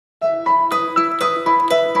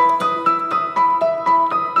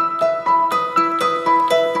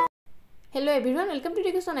Hello everyone, welcome to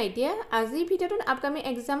Education Idea. আজি ভিডিওটোত upcoming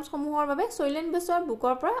exams সমূহৰ বাবে Sailen Baishya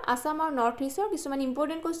বুকৰ পৰা আসাম আৰু নৰ্থ ইষ্টৰ কিছুমান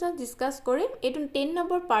ইম্পৰ্টেন্ট কোৱেশ্চন ডিসকাস কৰিম। এটো 10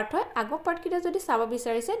 নম্বৰ পাৰ্ট হয়। আগৰ পাৰ্ট কিটা যদি চাব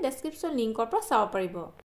বিচাৰিছে ডেসক্ৰিপচন লিংকৰ পৰা চাব পাৰিব।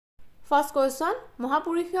 ফাৰ্স্ট কোৱেশ্চন,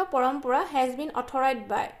 মহাপুৰুষীয় পৰম্পৰা has been authorized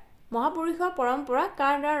by। মহাপুৰুষীয় পৰম্পৰা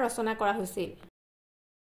কাৰ দ্বাৰা ৰচনা কৰা হৈছিল?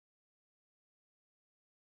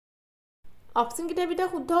 অপচন কিটাৰ ভিতৰত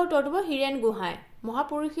শুদ্ধ উত্তৰ হ'ব হিৰেন গোহাঁই।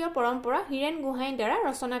 মহাপুৰুষীয় পৰম্পৰা হিৰেন গোহাঁইৰ দ্বাৰা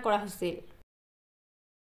ৰচনা কৰা হৈছিল।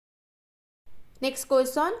 Next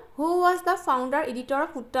question, who was the founder editor of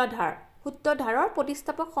সূত্ৰধাৰ? সূত্ৰধাৰৰ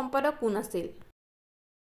প্ৰতিষ্ঠাপক সম্পাদক কোন আছিল?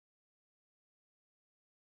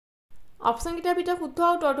 অপচন কিটাৰ ভিতৰত শুদ্ধ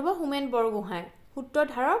উত্তৰ হ'ব হোমেন বৰগোহাঁই।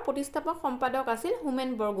 সূত্ৰধাৰৰ প্ৰতিষ্ঠাপক সম্পাদক আছিল Homen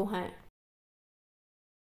Borgohain.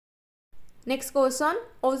 Next question,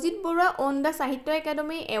 Ajit Barua won the সাহিত্য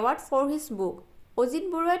academy award for his book। Ajit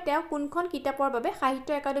বৰুৱাই তেওঁ কোনখন কিতাপৰ বাবে সাহিত্য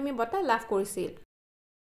একাডেমী বঁটা লাভ কৰিছিল?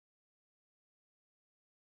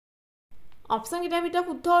 অপচন কিটাৰ ভিতৰত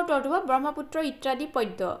শুদ্ধ উত্তৰ হ'ব ব্ৰহ্মপুত্ৰ ইত্যাদি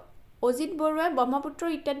পদ্য। অজিত বৰুৱাই ব্ৰহ্মপুত্ৰ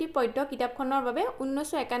ইত্যাদি পদ্য কিতাপখনৰ বাবে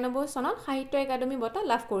 1991 চনত সাহিত্য একাডেমী বঁটা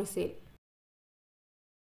লাভ কৰিছিল।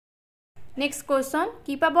 Next question,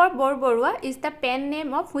 কিপাবৰ Borbarua is the pen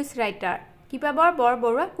name of which writer? কিপাবৰ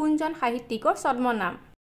Borbarua কোনজন সাহিত্যিকৰ ছদ্মনাম?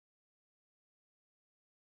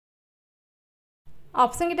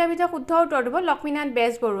 অপচন কিটাৰ ভিতৰত শুদ্ধ উত্তৰ হ'ব লক্ষ্মীনাথ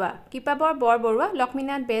বেজবৰুৱা। কিপাবৰ বৰবৰুৱা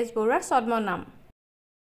লক্ষ্মীনাথ বেজবৰুৱাৰ ছদ্মনাম।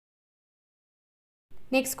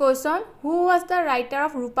 Next question, who was the writer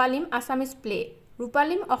of Rupalim Assamese play?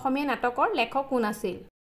 Rupalim অসমীয়া নাটকৰ লেখক কোন আছিল?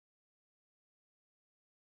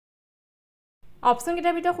 অপচন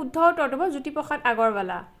কিটাৰ ভিতৰত শুদ্ধ উত্তৰ হ'ব জ্যোতিপ্ৰসাদ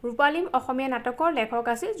আগৰৱালা। ৰূপালিম অসমীয়া নাটকৰ লেখক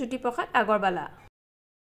আছিল জ্যোতিপ্ৰসাদ আগৰৱালা।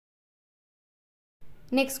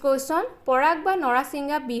 Next question, পৰাগ বা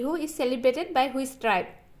নৰাছিংগা Bihu is celebrated by which tribe?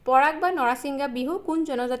 পৰাগ বা নৰাছিংগা বিহু কোন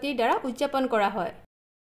জনজাতিৰ দ্বাৰা উদযাপন কৰা হয়?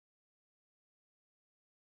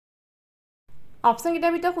 অপচন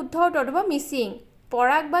কিটাৰ ভিতৰত শুদ্ধ উত্তৰ হ'ব মিচিং।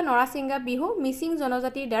 পৰাগ বা নৰাছিংগা বিহু মিচিং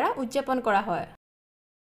জনজাতিৰ দ্বাৰা উদযাপন কৰা হয়।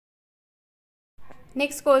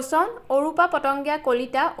 Next question, Arupa Patangia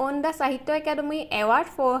Kalita won the সাহিত্য academy award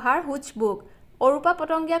for her which book? Arupa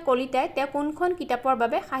Patangia কলিতাই তেওঁ কোনখন কিতাপৰ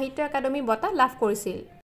বাবে সাহিত্য একাডেমী বঁটা লাভ কৰিছিল?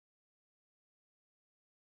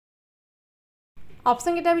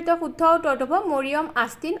 অপচন কিটাৰ ভিতৰত শুদ্ধ উত্তৰ হ'ব মৰিয়ম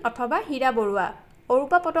আস্তিন অথবা হীৰা বৰুৱা।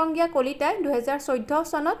 অৰূপা পটংগীয়া কলিতাই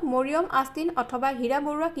 2014 চনত মৰিয়ম আস্তিন অথবা হীৰা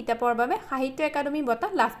বৰুৱা কিতাপৰ বাবে সাহিত্য একাডেমী বঁটা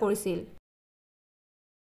লাভ কৰিছিল।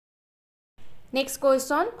 Next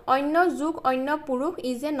question, অন্য যুগ অন্য পুৰুষ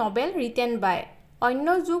is a novel written by। অন্য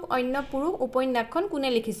যুগ অন্য পুৰুষ উপন্যাসখন কোনে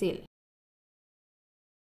লিখিছিল?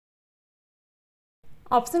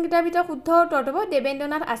 অপচন কিটাৰ ভিতৰত শুদ্ধ উত্তৰ হ'ব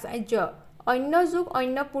দেবেন্দ্ৰনাথ আচাৰ্য। অন্য যুগ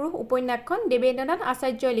অন্য পুৰুষ উপন্যাসখন দেবেন্দ্ৰনাথ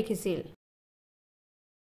আচাৰ্যই লিখিছিল।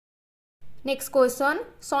 Next question,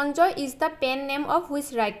 Sanjay is the pen name of which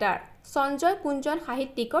writer? Sanjay কোনজন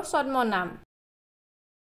সাহিত্যিকৰ ছদ্মনাম?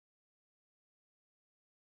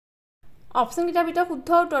 অপচন কিটাৰ ভিতৰত শুদ্ধ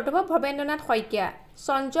উত্তৰ হ'ব ভৱেন্দ্ৰনাথ শইকীয়া।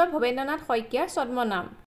 সঞ্জয় ভৱেন্দ্ৰনাথ শইকীয়াৰ ছদ্মনাম।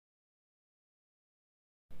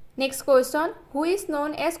 Next question, who is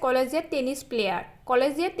known as collegiate tennis player?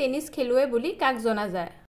 collegiate tennis খেলুৱৈ বুলি কাক জনা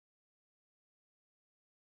যায়?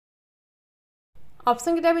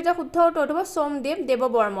 অপচন কিটাৰ ভিতৰত শুদ্ধ উত্তৰ হ'ব সোমদেৱ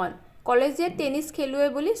দেৱবৰ্মন। collegiate tennis খেলুৱৈ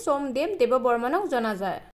বুলি সোমদেৱ দেৱবৰ্মনক জনা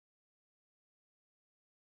যায়।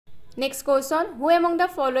 Next question, who among the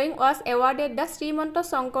following was awarded the Srimanta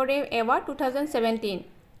Sankardev award 2017?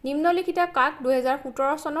 নিম্নলিখিত কাক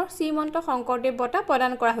 2017 চনৰ শ্ৰীমন্ত শংকৰদেৱ বঁটা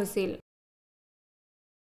প্ৰদান কৰা হৈছিল?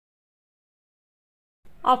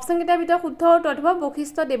 অপচন কিটাৰ ভিতৰত শুদ্ধ উত্তৰ হ'ব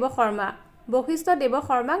বশিষ্ঠ দেৱ শৰ্মা। বশিষ্ঠ দেৱ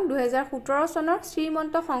শৰ্মাক 2017 চনৰ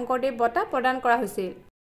শ্ৰীমন্ত শংকৰদেৱ বঁটা প্ৰদান কৰা হৈছিল।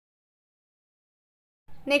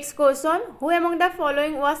 Next question, who among the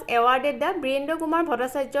following was awarded the Birendra Kumar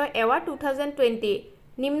Bhattacharya award 2020?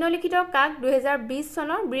 নিম্নলিখিত কাক 2020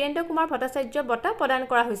 চনৰ বীৰেন্দ্ৰ কুমাৰ ভট্টাচাৰ্য বঁটা প্ৰদান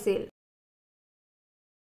কৰা হৈছিল?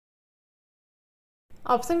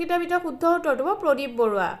 অপচন কিটাৰ ভিতৰত শুদ্ধ উত্তৰ হ'ব প্ৰদীপ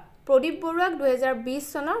বৰুৱা। প্ৰদীপ বৰুৱাক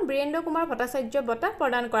 2020 চনৰ বীৰেন্দ্ৰ কুমাৰ ভট্টাচাৰ্য বঁটা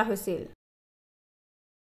প্ৰদান কৰা হৈছিল।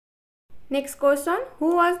 Next question, who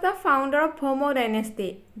was the founder of Bhauma dynasty?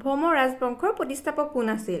 ভৌম ৰাজবংশৰ প্ৰতিষ্ঠাপক কোন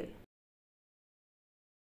আছিল?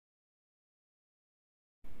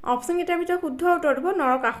 অপচন কিটাৰ ভিতৰত শুদ্ধ উত্তৰ হ'ব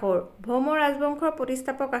নৰকাসুৰ। ভৌম ৰাজবংশৰ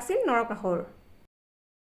প্ৰতিষ্ঠাপক আছিল Narakasur.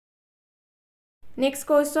 Next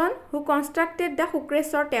question, who constructed the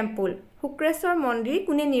Sukreswar temple? Sukreswar মন্দিৰ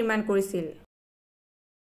কোনে নিৰ্মাণ কৰিছিল?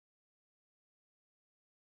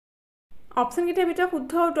 অপচন কিটাৰ ভিতৰত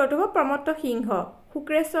শুদ্ধ উত্তৰ হ'ব প্ৰমত্ত সিংহ।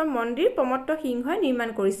 শুক্ৰেশ্বৰ মন্দিৰ প্ৰমত্ত সিংহই নিৰ্মাণ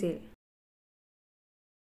কৰিছিল।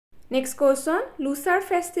 Next question, Lusar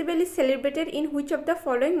festival is celebrated in which of the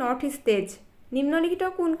following northeast states? নিম্নলিখিত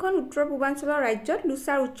কোনখন উত্তৰ পূৰ্বাঞ্চলৰ ৰাজ্যত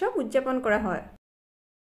লুচাৰ উৎসৱ উদযাপন কৰা হয়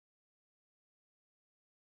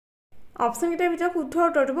অপচন কেইটাৰ ভিতৰত শুদ্ধ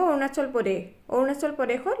উত্তৰটো হ'ব অৰুণাচল প্ৰদেশ অৰুণাচল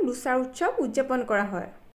প্ৰদেশত লুচাৰ উৎসৱ উদযাপন কৰা হয়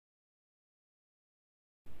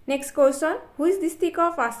next question which district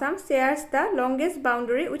of Assam shares the longest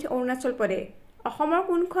boundary with Arunachal Pradesh অসমৰ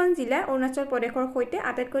কোনখন জিলাই অৰুণাচল প্ৰদেশৰ সৈতে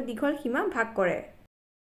আটাইতকৈ দীঘল সীমা ভাগ কৰে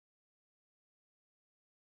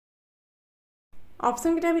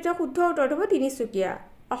অপচন কেইটাৰ ভিতৰত শুদ্ধ উত্তৰটো হ'ব তিনিচুকীয়া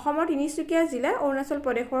অসমৰ তিনিচুকীয়া জিলা অৰুণাচল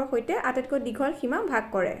প্ৰদেশৰ সৈতে আটাইতকৈ দীঘল সীমা ভাগ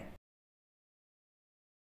কৰে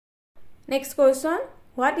next question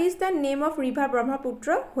what is the name of river Brahmaputra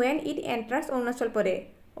when it enters Arunachal Pradesh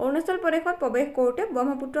Arunachal প্ৰদেশত প্ৰৱেশ কৰোঁতে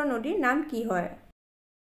ব্ৰহ্মপুত্ৰ নদীৰ নাম কি হয়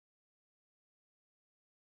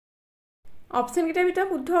অপচন কেইটাৰ ভিতৰত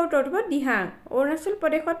শুদ্ধ উত্তৰটো হ'ব দিহাং অৰুণাচল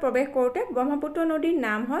প্ৰদেশত প্ৰৱেশ কৰোঁতে ব্ৰহ্মপুত্ৰ নদীৰ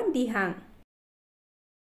নাম হয় Dihang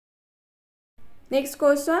next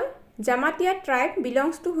question Jamatia tribe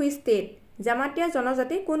belongs two which state Jamatia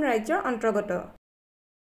জনজাতি কোন ৰাজ্যৰ অন্তৰ্গত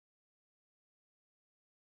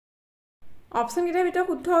অপচন কেইটাৰ ভিতৰত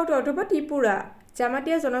শুদ্ধ উত্তৰটো হ'ব ত্ৰিপুৰা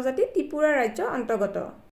জামাতিয়া জনজাতি ত্ৰিপুৰা ৰাজ্যৰ অন্তৰ্গত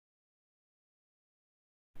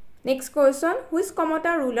next question which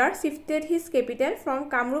Kamata ruler shifted his capital from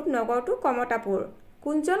Kamrup Nagar two Kamatapur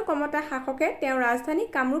কোনজন কমতা শাসকে তেওঁৰ ৰাজধানী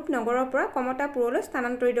কামৰূপ নগৰৰ পৰা কমতাপুৰলৈ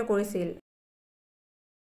স্থানান্তৰিত কৰিছিল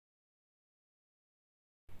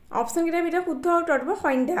অপচন কেইটাৰ ভিতৰত শুদ্ধ উত্তৰটো হ'ব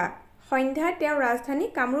সন্ধ্যা সন্ধ্যাই তেওঁৰ ৰাজধানী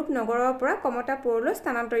কামৰূপ নগৰৰ পৰা কমতাপুৰলৈ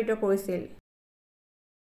স্থানান্তৰিত কৰিছিল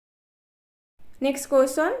next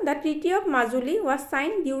question the treaty of Majuli was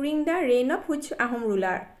sign during the reign of which Ahom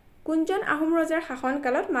ruler কোনজন আহোম ৰজাৰ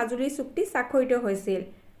শাসনকালত মাজুলী চুক্তি স্বাক্ষৰিত হৈছিল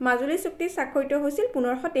মাজুলী চুক্তি স্বাক্ষৰিত হৈছিল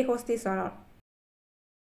 1563 চনত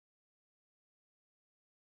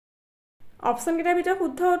অপচন কেইটাৰ ভিতৰত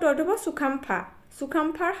শুদ্ধ উত্তৰটো হ'ব সুখামফা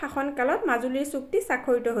সুখামফাৰ শাসনকালত মাজুলীৰ চুক্তি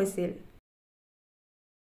স্বাক্ষৰিত হৈছিল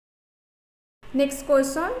next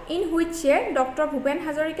question in which year doctor Bhupen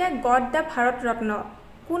হাজৰিকাই গট দ্য ভাৰত ৰত্ন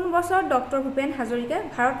কোন বছৰ ডক্টৰ ভূপেন হাজৰিকাই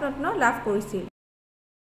ভাৰত ৰত্ন লাভ কৰিছিল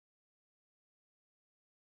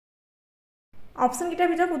অপচন কেইটাৰ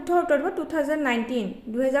ভিতৰত শুদ্ধ উত্তৰটো হ'ব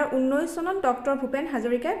 2019 চনত ডক্টৰ ভূপেন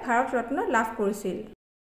হাজৰিকাই ভাৰত ৰত্ন লাভ কৰিছিল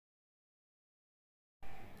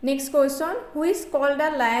next question which cold the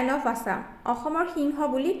lion of Assam অসমৰ সিংহ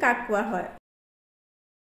বুলি কাক কোৱা হয়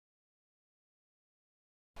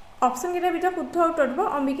অপচন কেইটাৰ ভিতৰত শুদ্ধ উত্তৰটো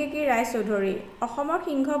হ'ব অম্বিকাগিৰি ৰায়চৌধুৰী অসমৰ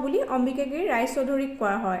সিংহ বুলি অম্বিকাগিৰি ৰায়চৌধুৰীক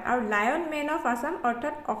কোৱা হয় আৰু লায়ন মেন অফ আসাম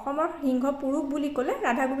অৰ্থাৎ অসমৰ সিংহ পুৰুষ বুলি ক'লে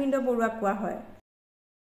ৰাধা গোবিন্দ বৰুৱাক কোৱা হয়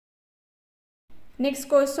next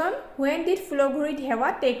question when did Phulguri Dhewa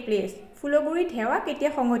tech place Phulguri ধেৱা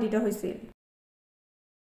কেতিয়া সংঘটিত হৈছিল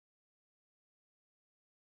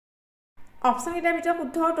অপচন কেইটাৰ ভিতৰত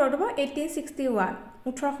শুদ্ধ উত্তৰটো হ'ব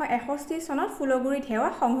 1861 চনত ফুলগুৰি ধেৱা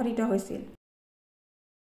সংঘটিত হৈছিল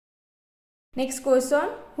next question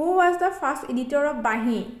who was the first editor of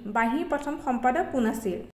বাঁহী বাঁহীৰ প্ৰথম সম্পাদক কোন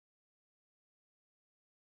আছিল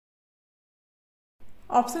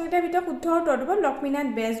অপচন কেইটাৰ ভিতৰত শুদ্ধ উত্তৰটো হ'ব লক্ষ্মীনাথ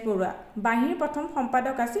বেজবৰুৱা বাঁহীৰ প্ৰথম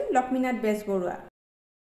সম্পাদক আছিল Lakshminath Bezbaroa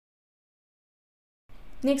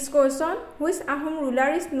next question which Ahom ruler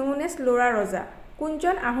is known as লৰা ৰজা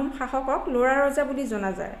কোনজন আহোম শাসকক লৰা ৰজা বুলি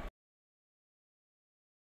জনা যায়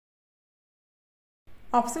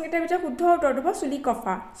অপচন কেইটাৰ ভিতৰত শুদ্ধ উত্তৰটো হ'ব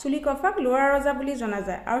চুলিকফাক লৰা ৰজা বুলি জনা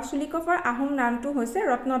যায় আৰু চুলিকফাৰ আহোম নামটো হৈছে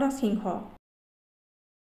ৰত্নধ্বজ সিংহ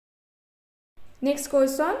next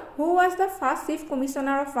question who was the first chief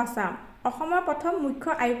commissioner of Assam অসমৰ প্ৰথম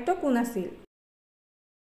মুখ্য আয়ুক্ত কোন আছিল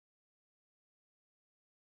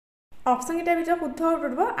অপচন কেইটাৰ ভিতৰত শুদ্ধ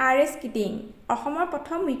উত্তৰটো হ'ব ADRE কিটিং অসমৰ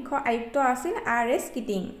প্ৰথম মুখ্য আয়ুক্ত আছিল ADRE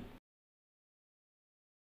kidding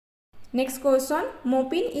next question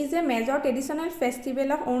Mopin is a major traditional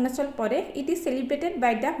festival of Arunachal Pradesh it is celebrated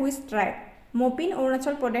by the which tribe Mopin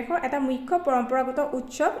Arunachal প্ৰদেশৰ এটা মুখ্য পৰম্পৰাগত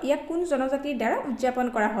উৎসৱ ইয়াক কোন জনজাতিৰ দ্বাৰা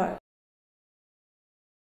উদযাপন কৰা হয়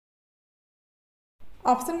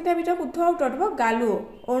অপচন কেইটাৰ ভিতৰত শুদ্ধ উত্তৰটো হ'ব গালু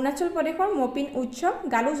অৰুণাচল প্ৰদেশৰ মপিন উৎসৱ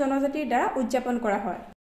গালু জনজাতিৰ দ্বাৰা উদযাপন কৰা হয়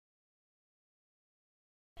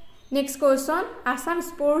next question Assam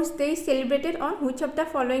sports day is celebrated on which of the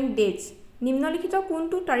following that's নিম্নলিখিত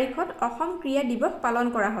কোনটো তাৰিখত অসম ক্ৰীড়া দিৱস পালন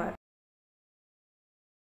কৰা হয়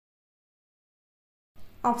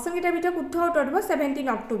অপচন কেইটাৰ ভিতৰত শুদ্ধ উত্তৰটো হ'ব 17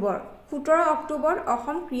 অক্টোবৰ 17 অক্টোবৰ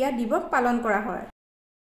অসম ক্ৰীড়া দিৱস পালন কৰা হয়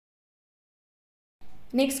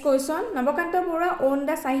next question Nabakanta Barua won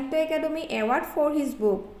the সাহিত্য academy award for his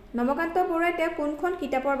book Nabakanta বৰুৱাই তেওঁ কোনখন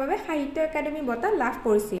কিতাপৰ বাবে সাহিত্য একাডেমী বঁটা লাভ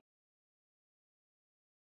কৰিছিল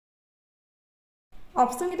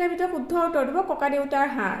অপচন কেইটাৰ ভিতৰত শুদ্ধ উত্তৰটো হ'ব ককাদেউতাৰ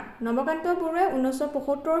হাড় নৱকান্ত বৰুৱাই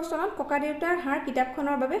 1975 চনত ককাদেউতাৰ হাড়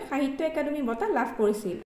কিতাপখনৰ বাবে সাহিত্য একাডেমী বঁটা লাভ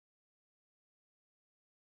কৰিছিল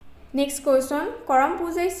নেক্সট কুৱেশ্যন কৰম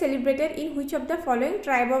পূজা is celebrated in which of the following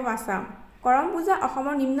tribe of Assam Karam পূজা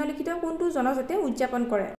অসমৰ নিম্নলিখিত কোনটো জনজাতিয়ে উদযাপন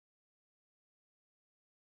কৰে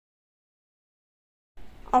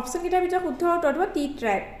অপশ্যন কেইটাৰ ভিতৰত শুদ্ধ উত্তৰটো হ'ব টি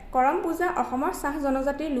ট্ৰাইব কৰম পূজা অসমৰ চাহ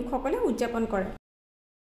জনজাতিৰ লোকসকলে উদযাপন কৰে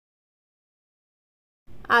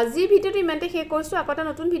আজিৰ ভিডিঅ'টো ইমানতে শেষ কৰিছোঁ আকৌ এটা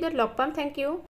নতুন ভিডিঅ'ত লগ পাম থেংক ইউ